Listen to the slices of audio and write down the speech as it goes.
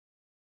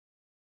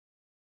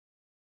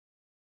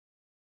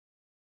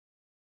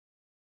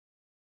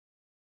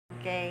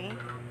Okay.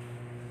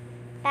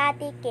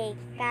 Patty cake,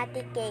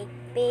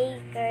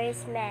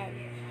 baker's man.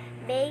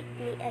 Bake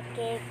me a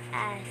cake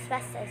as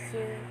fast as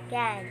you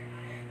can.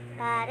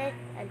 Pat it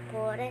and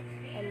put it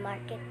and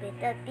mark it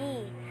with a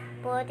B.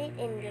 Put it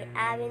in the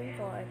oven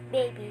for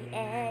baby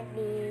and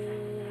me.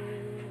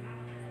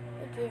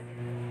 Thank you.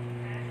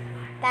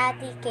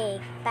 Patty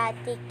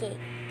cake,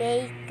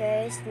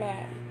 baker's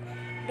man.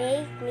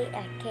 Bake me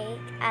a cake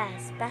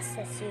as fast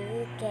as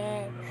you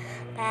can.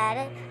 Pat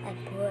it and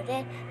put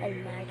it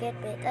and mark it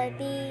with a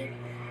B.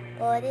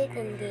 Put it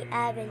in the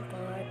oven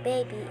for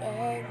baby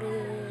and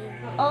me.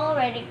 We're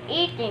already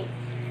eating.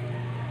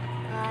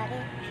 Pat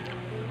it,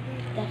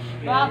 the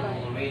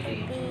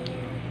strawberry.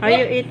 Are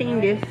you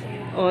eating this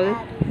all?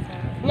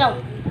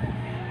 No.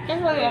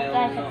 Just one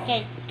slice of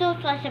cake. 2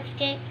 slices of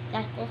cake.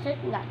 That is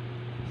it. Not.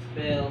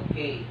 Spell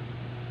cake.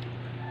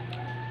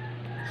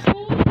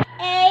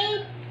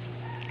 C-A-K-E.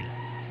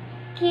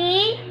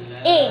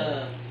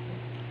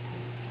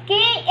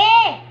 K-E.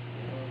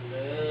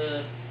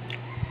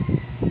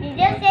 You're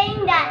just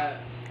saying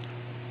that.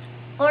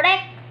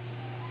 Correct.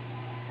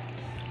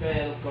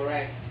 Spell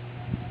correct.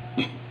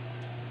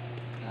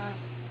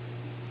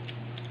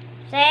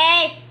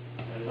 Say.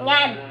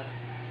 Yan.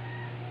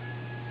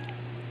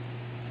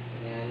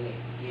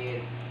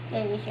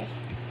 Delicious.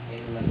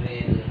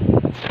 Emmriel.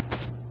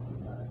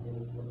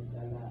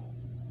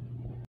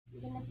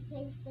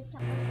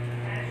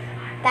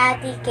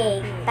 Patty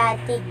cake,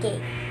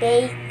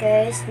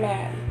 baker's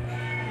man.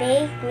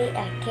 Bake me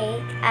a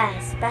cake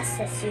as fast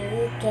as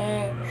you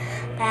can.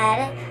 Pat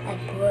it and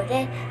put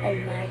it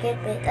and mark it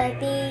with a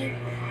B.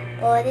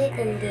 Put it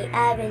in the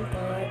oven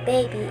for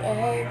baby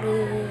and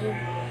me.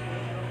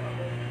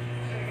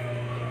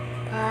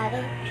 Pat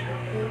it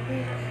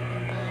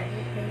and pat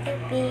it with a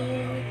B.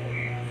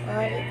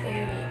 Put it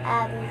in the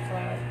oven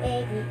for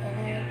baby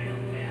and me.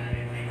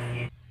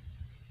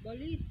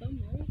 Balita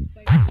mo.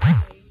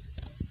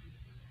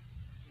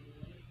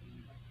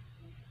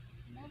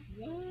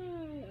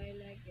 Wow, I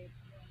like it.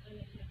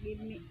 Give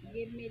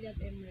me that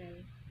Emmriel.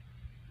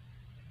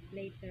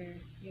 Later,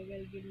 you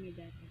will give me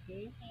that,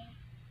 okay? Okay.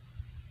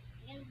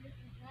 Because this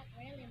is not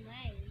really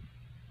mine.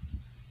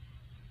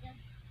 Just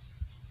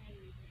I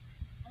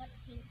want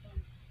pink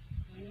one.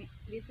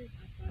 This is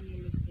a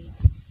family cake.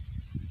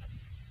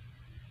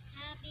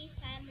 Happy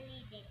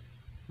Family Day.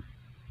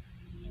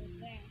 And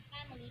we're a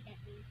family, that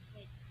means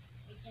we're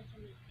just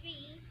only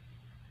 3.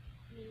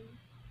 Means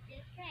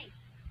just right.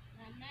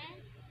 Mama,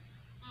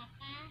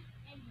 Papa,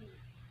 and me.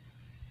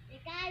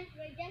 Because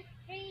we're just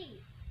 3.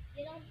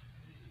 You don't 3.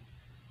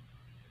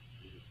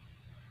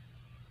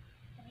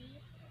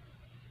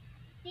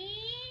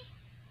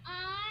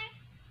 T-R.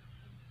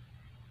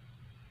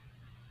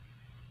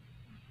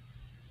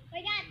 We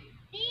got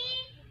T-H-R-E-E.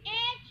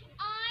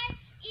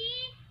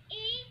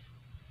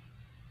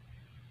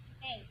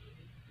 Okay.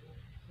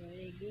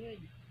 Very good.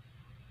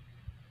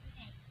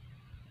 Okay.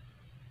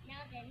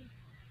 Now then,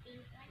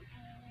 pink one, I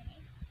will let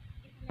it.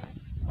 Just a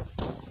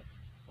little.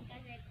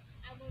 Because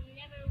I will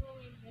never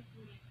ruin this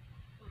one.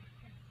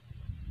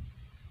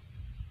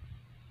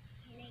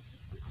 Can I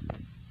keep it?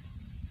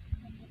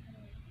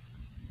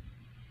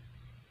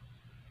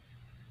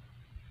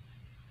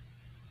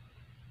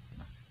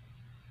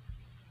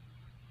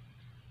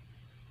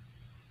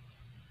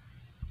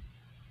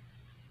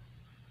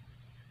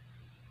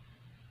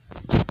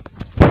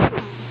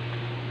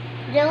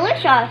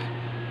 Delicious.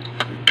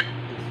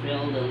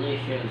 Spell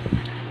delicious.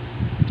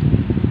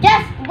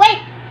 Just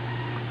wait.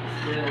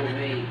 Spell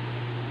wait.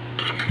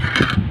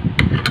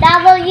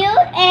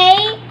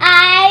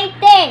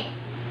 W-A-I-T.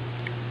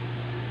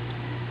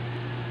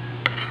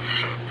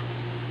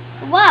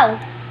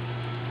 Wow.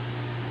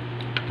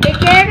 The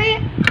cherry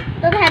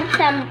don't have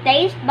some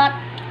taste, but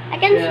I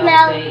can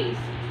smell.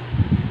 Taste.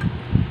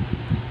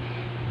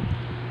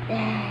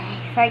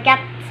 I forgot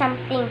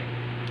something.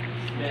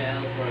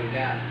 Spell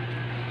forgot.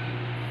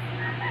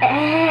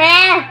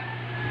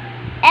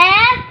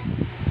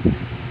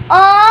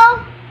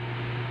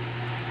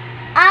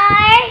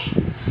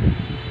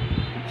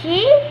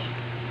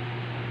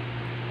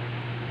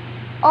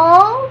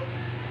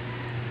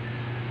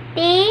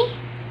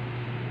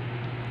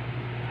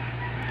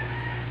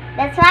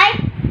 That's right.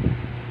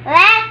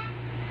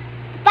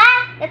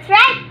 That's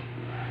right.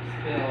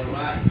 Spell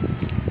right.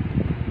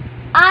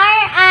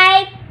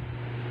 R-I-H.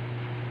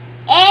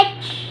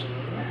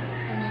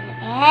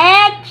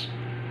 H.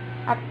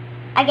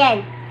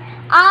 Again.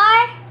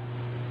 R-I-G-H-T.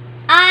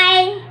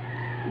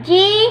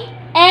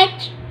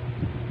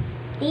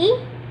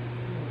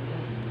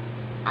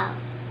 Oh.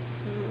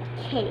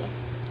 Okay.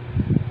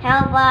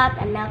 How about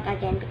a milk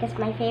again? Because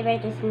my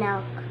favorite is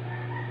milk.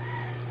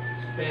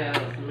 Spell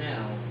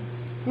smell.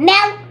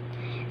 Milk.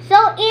 So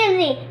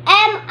easy.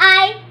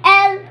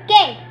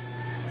 M-I-L-K.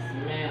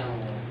 Smell.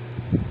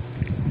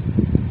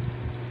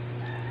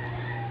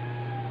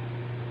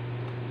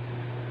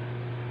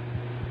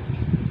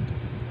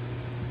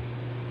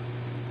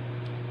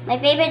 My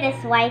favorite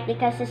is white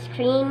because it's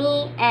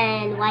creamy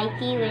and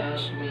whitey with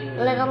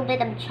a little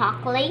bit of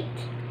chocolate.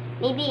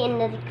 Maybe in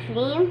the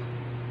cream.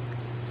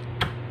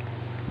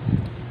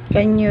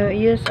 Can you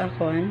use a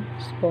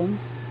spoon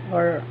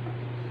or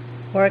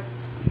fork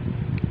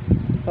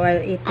while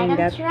I eating can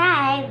that?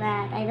 try,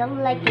 but I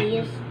don't like to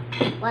use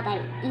what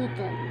I've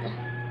eaten.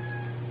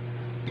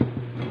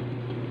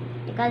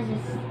 Because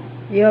it's...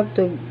 You have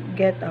to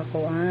get a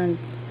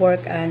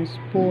fork and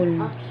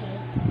spoon. Okay.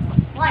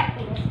 Fork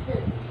with a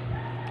spoon.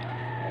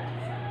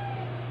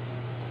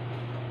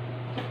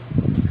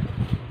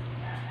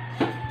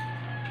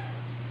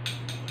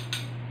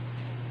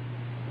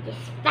 This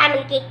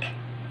family cake.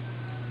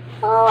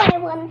 Oh, I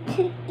want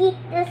to eat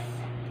this.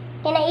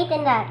 Can I eat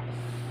in that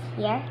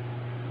here?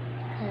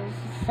 Because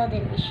it's so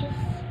delicious.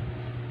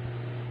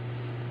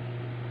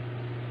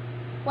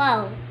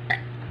 Wow.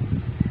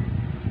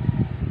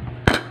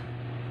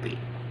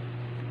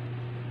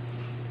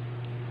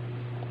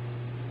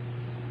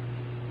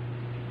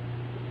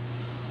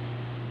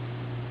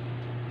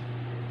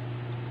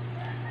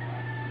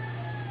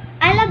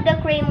 I love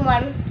the cream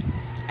one.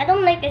 I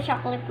don't like the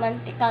chocolate one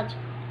because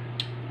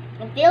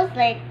it feels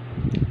like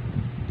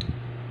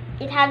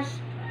it has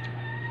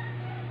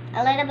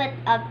a little bit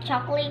of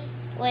chocolate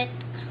with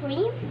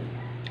cream,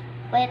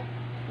 with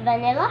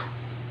vanilla.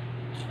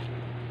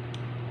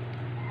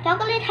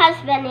 Chocolate has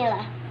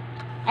vanilla.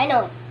 I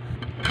know it.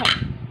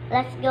 Okay,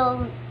 let's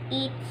go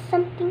eat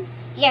something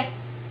here.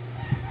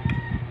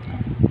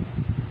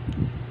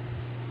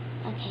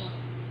 Okay.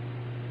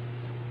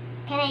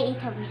 Can I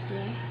eat over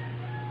here?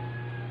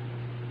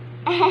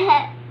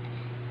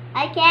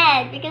 I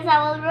can't because I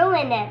will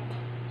ruin it.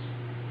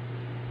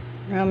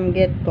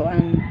 Get ko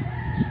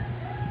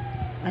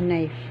a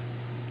knife,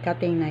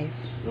 cutting knife.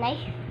 Knife?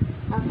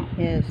 Okay.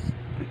 Yes.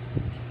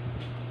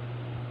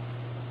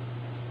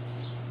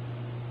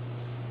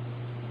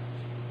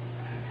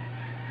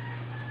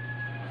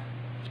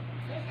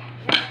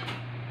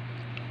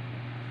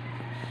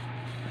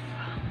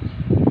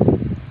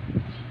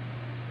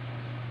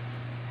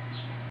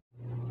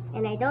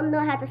 And I don't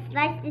know how to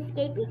slice this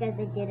cake because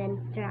I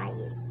didn't try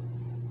it.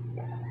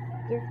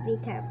 Just be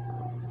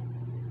careful.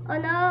 Oh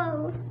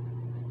no!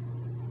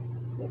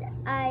 Did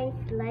I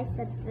slice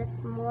a bit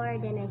more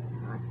than I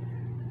thought?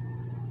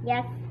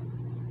 Yes,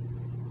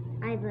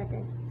 I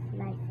wouldn't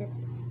slice it.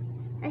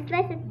 I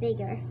slice it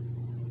bigger.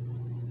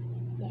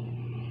 There.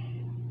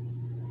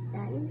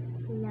 Done.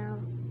 Now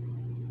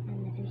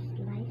another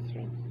slice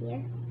right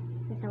here.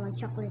 Because I want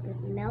chocolate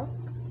with milk.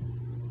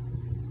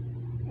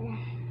 Okay.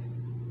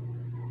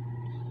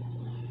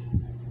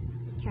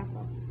 Be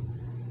careful.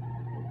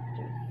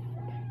 Just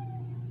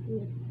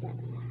need the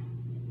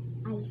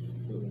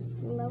icing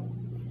float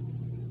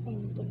and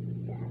get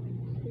the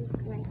cake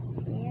right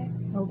there.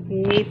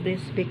 Okay,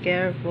 please be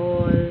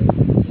careful.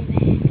 Okay, be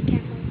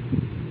careful.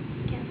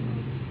 Be careful.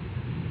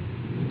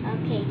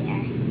 Okay,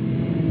 there.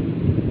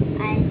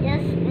 I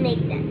just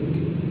make that.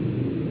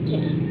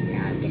 Okay,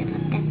 now I'm gonna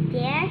put that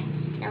there.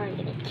 Now I'm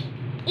gonna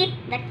eat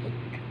the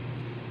cake.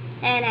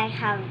 And I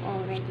have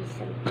already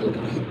some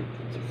cakes.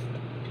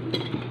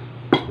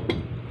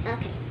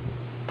 Okay.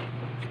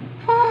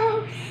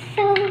 Oh,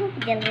 so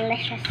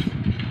delicious.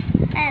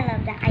 I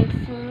love the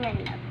icing. I love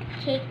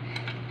the cake.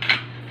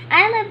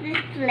 I love this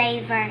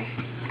flavor.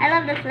 I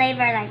love the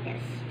flavor like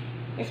this.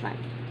 This one.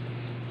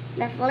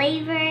 The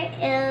flavor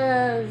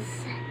is...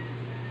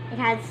 It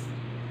has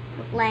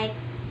like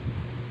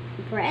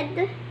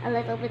bread. A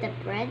little bit of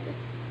bread.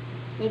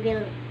 Maybe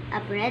a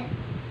bread.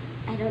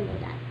 I don't know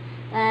that.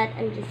 But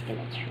I'm just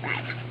gonna try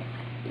it.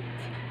 Eat.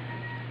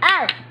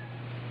 Oh!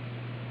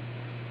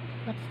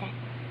 What's that?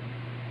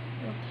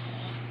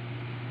 Okay.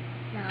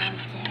 Now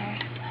there.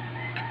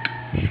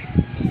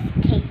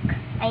 This cake.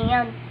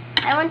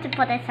 I want to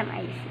put in some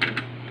icing.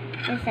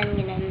 First I'm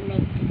gonna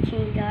make the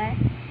trigger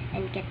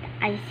and get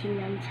the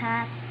icing on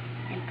top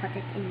and put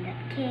it in the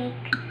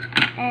cake.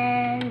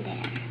 And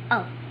there.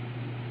 Oh.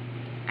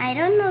 I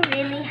don't know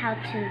really how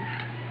to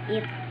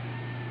eat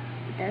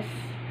this.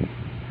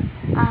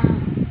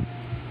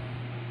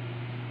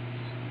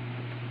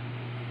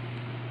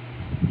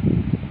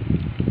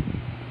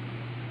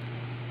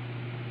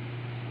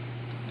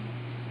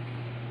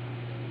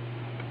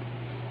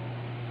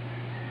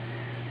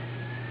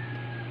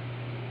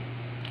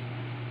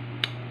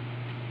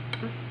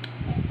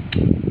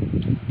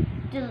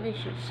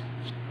 Delicious.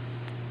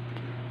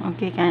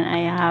 Okay, can I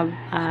have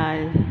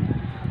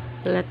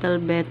a little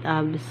bit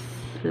of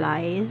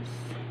slice?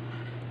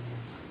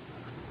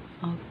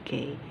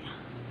 Okay.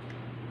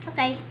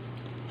 Okay.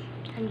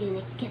 I'm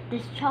gonna get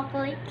this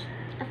chocolate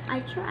if I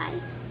try.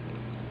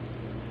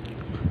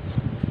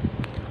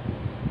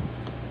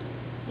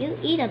 You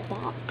eat a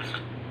lot.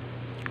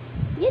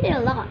 You did a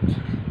lot,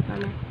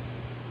 Mama.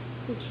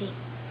 Okay.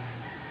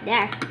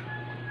 There.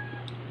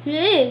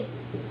 Hey!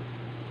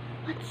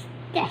 What's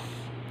this?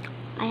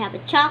 I have a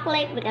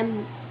chocolate with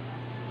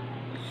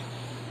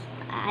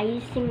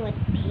icing with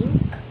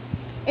pink.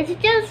 It's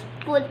just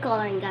food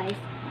coloring, guys.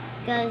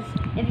 Because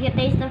if you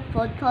taste the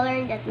food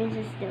coloring, that means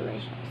it's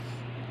delicious.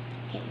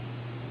 Okay.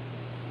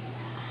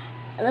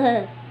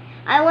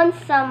 I want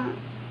some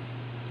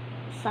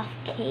soft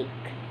cake.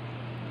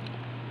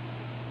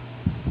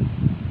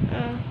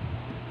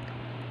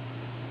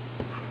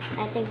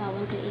 I think I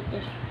want to eat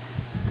this.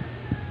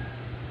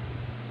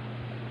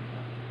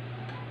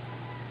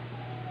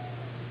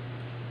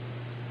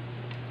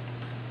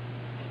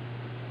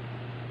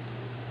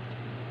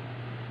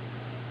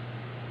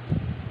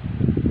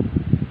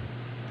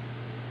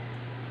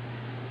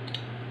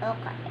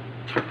 Okay.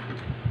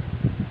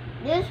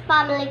 This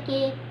family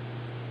cake,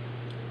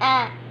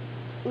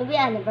 maybe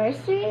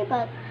anniversary,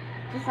 but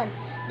this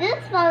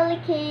family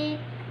cake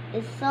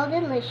is so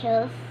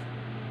delicious.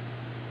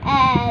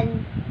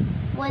 And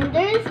when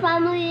there's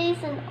families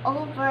and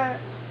over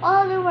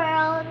all the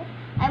world,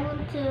 I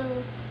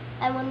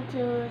want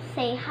to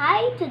say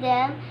hi to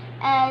them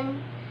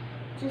and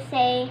to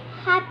say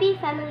happy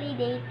family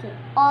day to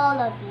all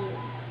of you.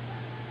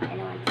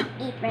 And I want to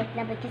eat right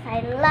now because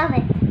I love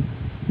it.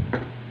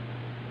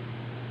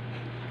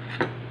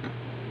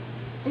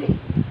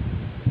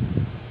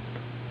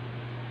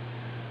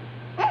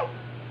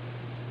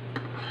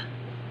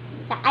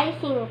 The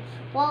icing is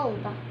full.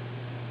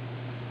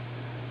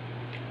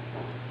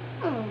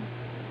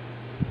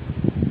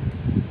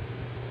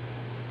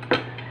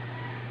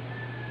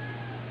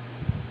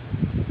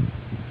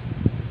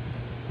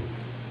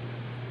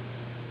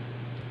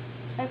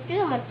 I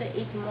still want to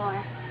eat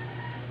more.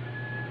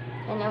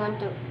 And I want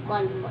to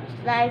one more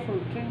slice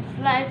and 3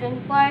 slice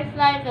and 4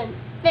 slice and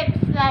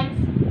 5th slice.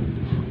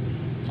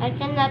 I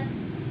cannot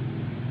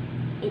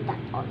eat that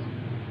all.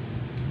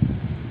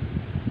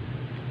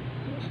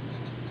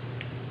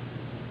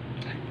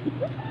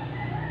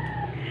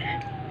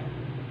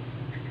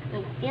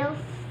 It feels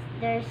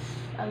there's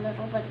a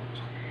little bit of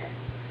chocolate.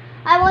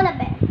 I want a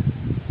bit.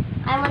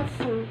 I want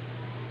some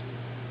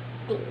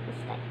things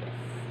like this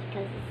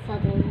because it's so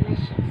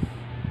delicious.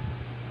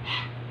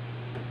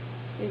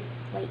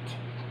 Wait,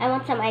 I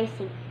want some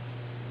icing.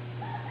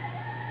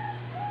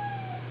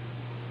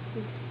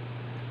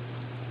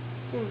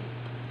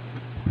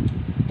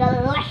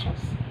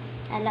 Delicious.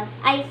 I love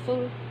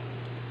icing.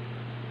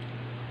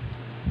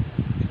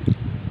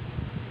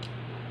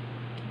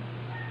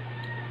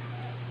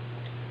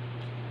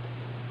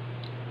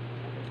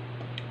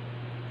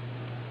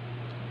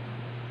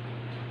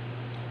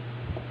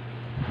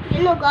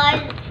 You know,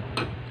 guys,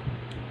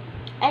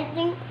 I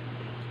think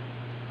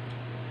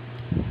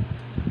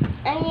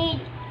I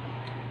need.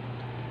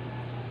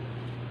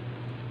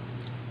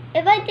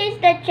 If I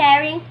taste the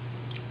cherry,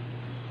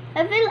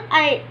 I feel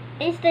I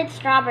tasted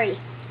strawberry.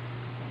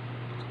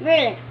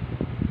 Really.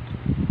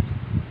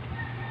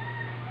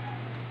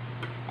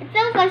 It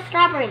feels like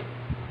strawberry.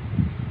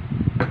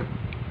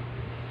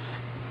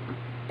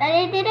 But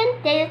I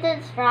didn't taste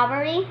the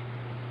strawberry,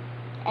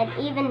 and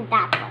even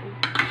that one.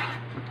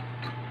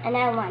 And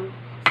I want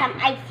some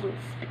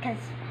icings because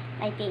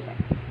my favorite.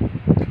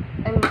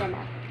 I'm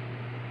gonna.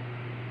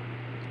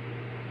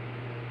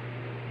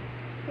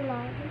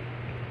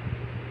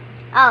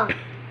 Oh,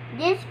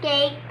 this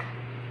cake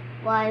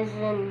was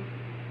in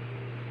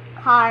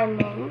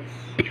Carmen's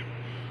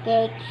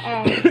cake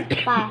and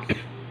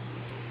pastries.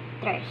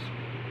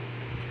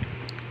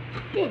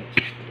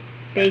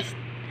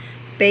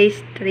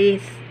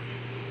 Pastries.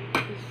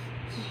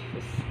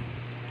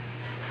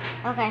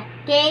 Okay,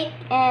 cake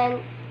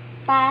and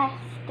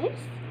pastries.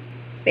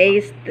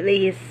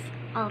 Pastries.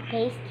 Oh,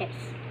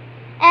 pastries.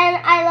 And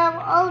I love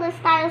all the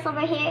styles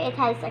over here. It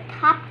has a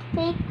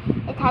cupcake,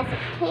 it has a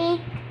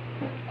cake,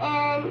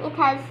 and it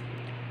has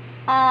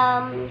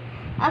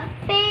a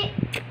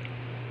fake.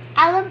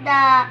 I love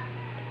the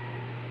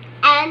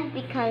and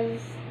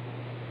because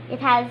it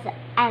has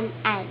an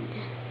and.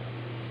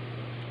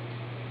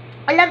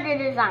 I love the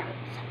designs.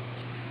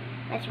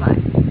 That's why.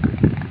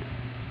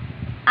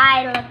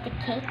 I love the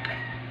cake.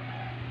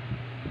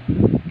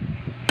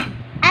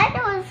 I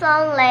know it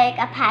sounds like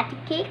a patty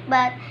cake,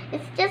 but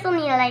it's just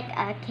only like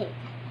a cake.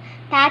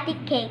 Patty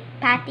cake,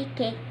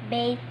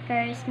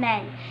 baker's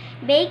man.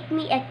 Bake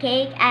me a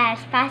cake as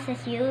fast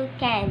as you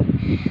can.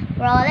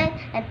 Roll it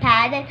and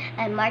pat it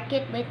and mark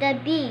it with a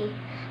B.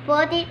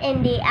 Put it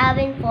in the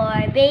oven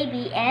for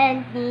baby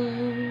and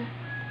me.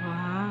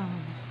 Wow.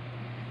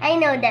 I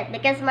know that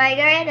because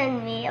Margaret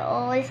and me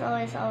always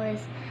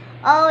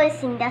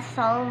sing that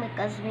song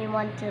because we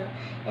want to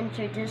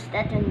introduce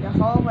that in the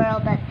whole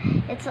world, but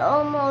it's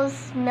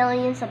almost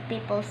millions of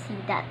people see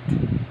that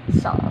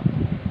song.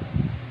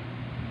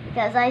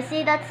 Because I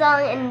see that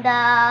song in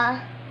the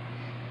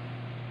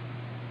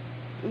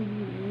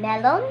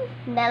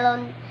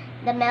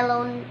the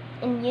melon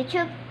in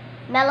YouTube.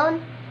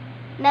 Melon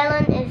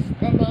is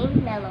the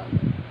name,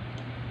 melon.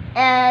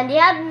 And they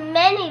have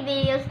many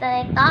videos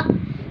that I thought,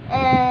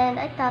 and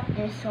I thought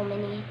there's so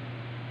many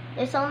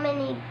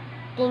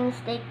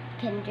things they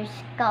can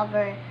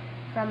discover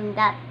from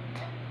that.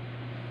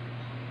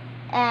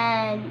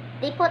 And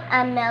they put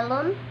a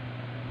melon.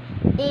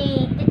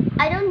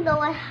 I don't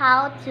know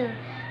how to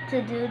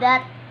do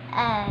that,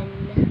 and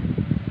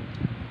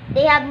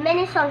they have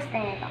many songs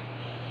that I thought.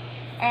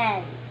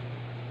 And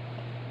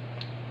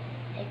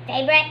my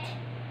favorite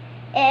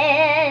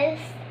is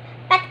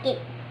patty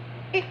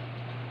cake.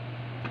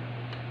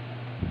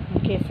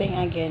 Okay, sing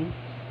again.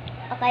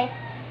 Okay.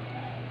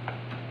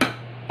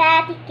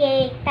 Patty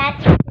cake,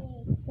 patty cake.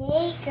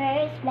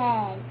 Baker's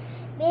man,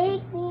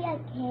 bake me a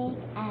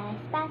cake as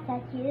fast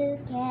as you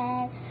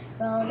can.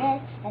 Roll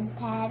it and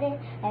pat it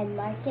and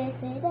mark it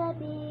with a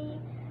B.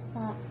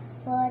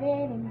 Put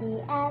it in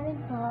the oven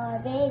for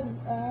baby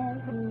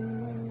and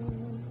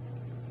me.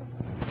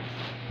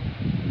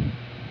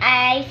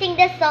 I sing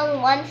this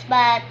song once,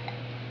 but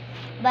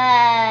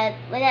now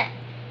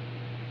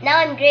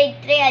I'm grade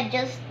 3, I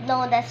just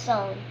know that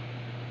song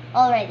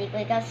already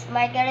because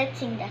Margaret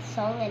sing that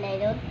song and I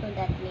don't know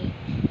that name.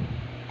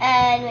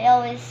 And we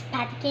always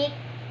patty cake,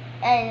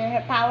 and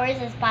her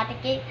powers is patty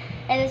cake,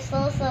 and it's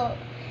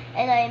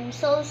and I'm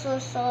so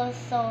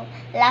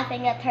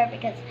laughing at her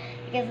because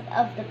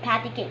of the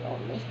patty cake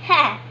only.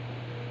 Ha!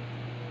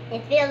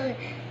 It feels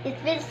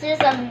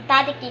just a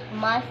patty cake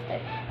monster.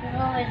 It's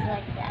always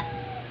like that.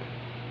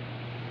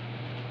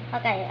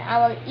 Okay,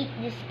 I will eat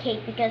this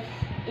cake because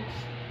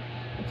it's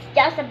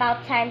just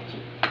about time to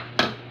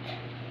eat.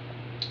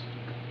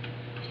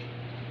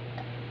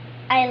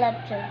 I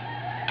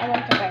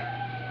want to burp.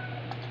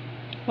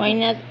 Why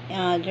not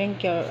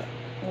drink your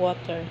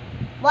water?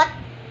 What?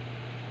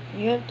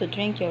 You have to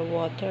drink your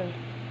water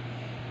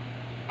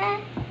Eh.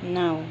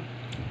 now.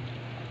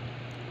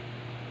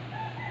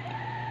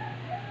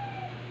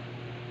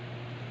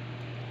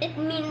 It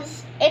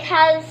means it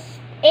has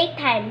 8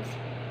 times.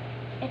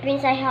 It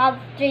means I have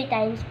 3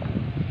 times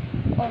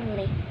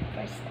only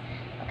first.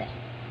 Okay,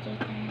 3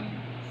 times.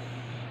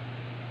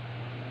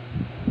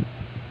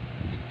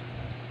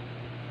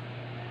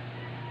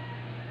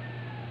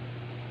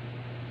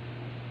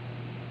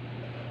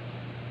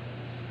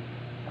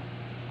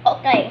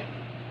 Okay.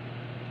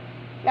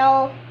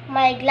 Now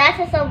my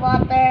glasses of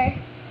water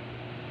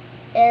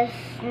is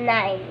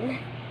 9.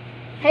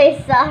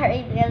 I'm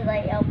sorry because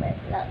I opened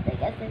not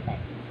because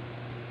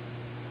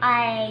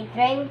I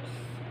drank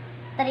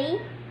 3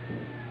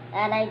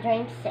 and I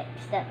drank 6.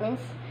 That means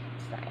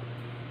it's 9.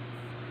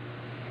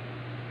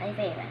 My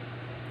favorite.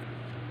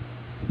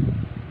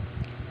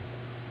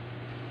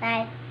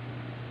 Bye.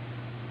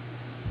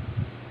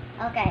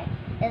 Okay,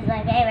 this is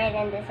my favorite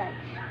and this one.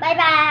 Bye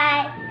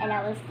bye, and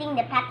I will sing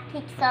the Pat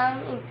Cake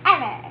song in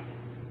ever.